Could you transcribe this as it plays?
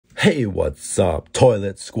Hey, what's up,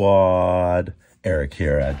 Toilet Squad? Eric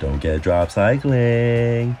here at Don't Get Drop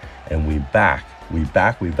Cycling. And we back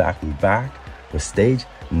with stage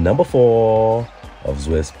number 4 of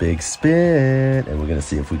Zwift's Big Spin. And we're going to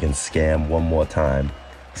see if we can scam one more time.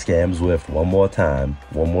 Scam Zwift one more time,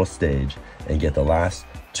 one more stage, and get the last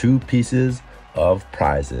 2 pieces of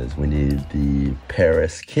prizes. We need the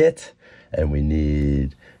Paris kit and we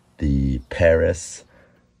need the Paris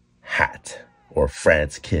hat, or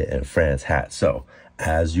France kit and France hat. So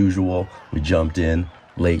as usual, we jumped in,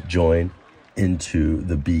 late join into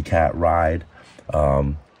the BCAT ride,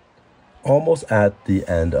 almost at the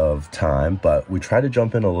end of time, but we tried to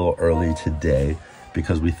jump in a little early today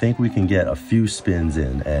because we think we can get a few spins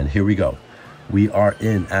in. And here we go. We are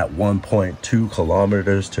in at 1.2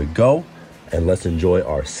 kilometers to go, and let's enjoy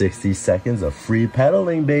our 60 seconds of free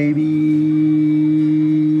pedaling, baby.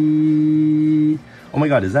 Oh my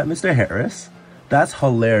God, is that Mr. Harris? That's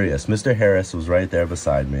hilarious. Mr. Harris was right there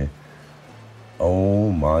beside me.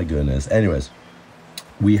 Oh my goodness. Anyways,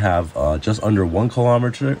 we have just under 1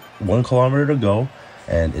 kilometer to go,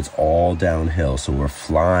 and it's all downhill. So we're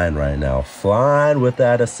flying right now, flying with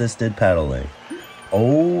that assisted pedaling.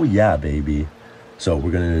 Oh yeah, baby. So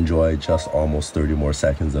we're gonna enjoy just almost 30 more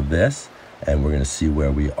seconds of this, and we're gonna see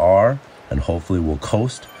where we are, and hopefully we'll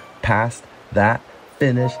coast past that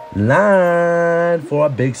finish line for a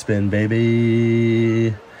big spin,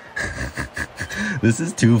 baby. This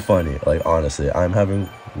is too funny. Like, honestly, I'm having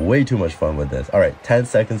way too much fun with this. All right, 10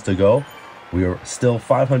 seconds to go. We are still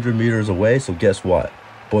 500 meters away. So guess what,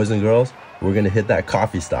 boys and girls, we're gonna hit that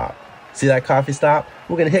coffee stop. See that coffee stop?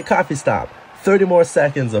 We're gonna hit coffee stop. 30 more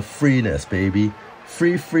seconds of freeness, baby.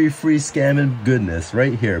 Free scamming goodness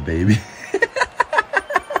right here, baby.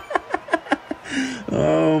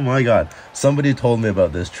 Oh my God. Somebody told me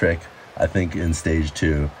about this trick, I think in stage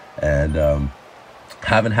 2, and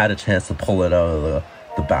haven't had a chance to pull it out of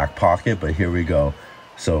the back pocket, but here we go.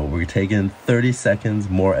 So we're taking 30 seconds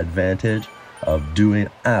more advantage of doing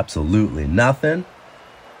absolutely nothing.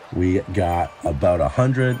 We got about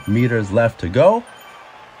 100 meters left to go,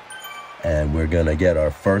 and we're gonna get our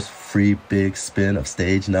first free big spin of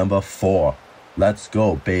stage number 4. Let's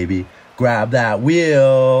go, baby. Grab that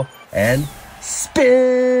wheel and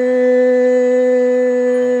spin.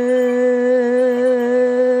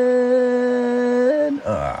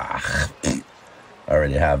 I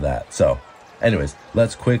already have that. So anyways,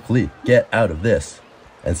 let's quickly get out of this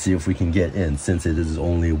and see if we can get in, since it is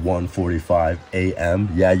only 1:45 a.m.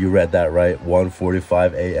 Yeah, you read that right,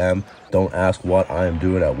 1:45 a.m. Don't ask what I am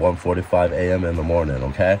doing at 1:45 a.m. in the morning,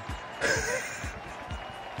 okay?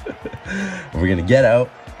 We're gonna get out,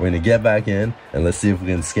 we're gonna get back in, and let's see if we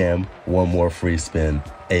can scam one more free spin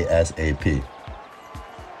ASAP.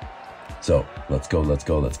 So let's go. Let's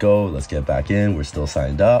get back in. We're still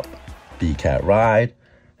signed up. BCAT ride.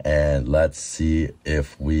 And let's see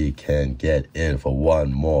if we can get in for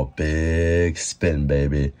one more big spin,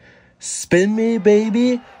 baby. Spin me,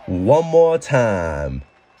 baby, one more time.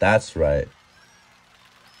 That's right.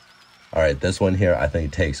 All right, this one here I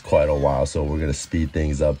think takes quite a while, so we're gonna speed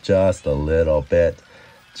things up just a little bit.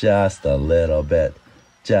 Just a little bit.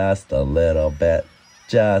 Just a little bit.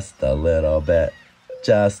 Just a little bit.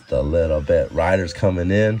 Just a little bit. Riders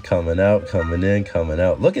coming in, coming out, coming in, coming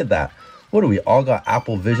out. Look at that. What do we all got?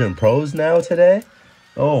 Apple Vision Pros now today?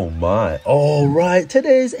 Oh my. All right,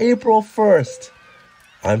 today's April 1st.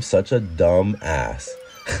 I'm such a dumb ass.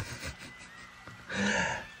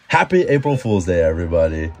 Happy April Fool's Day,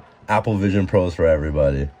 everybody. Apple Vision Pros for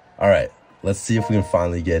everybody. All right, let's see if we can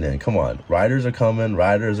finally get in. Come on. Riders are coming.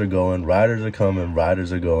 Riders are going. Riders are coming.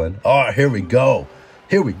 Riders are going. Oh, here we go.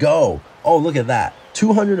 Here we go. Oh, look at that.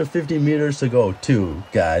 250 meters to go too,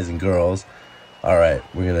 guys and girls. All right,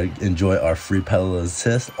 we're going to enjoy our free pedal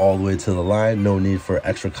assist all the way to the line. No need for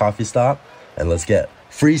extra coffee stop. And let's get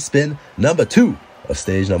free spin number 2 of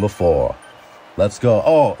stage number 4. Let's go.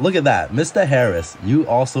 Oh, look at that. Mr. Harris, you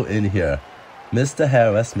also in here. Mr.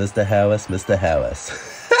 Harris, Mr. Harris, Mr. Harris.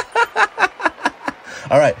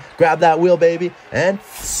 All right, grab that wheel, baby, and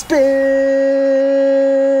spin.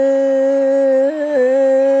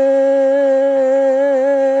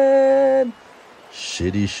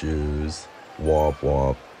 Shitty shoes. Womp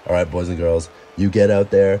womp. All right, boys and girls, you get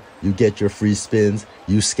out there, you get your free spins,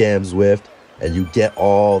 you scam Zwift, and you get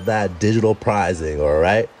all that digital prizing, all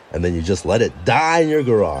right? And then you just let it die in your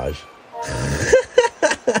garage.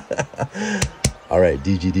 All right,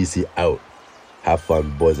 DGDC out. Have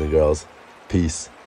fun, boys and girls. Peace.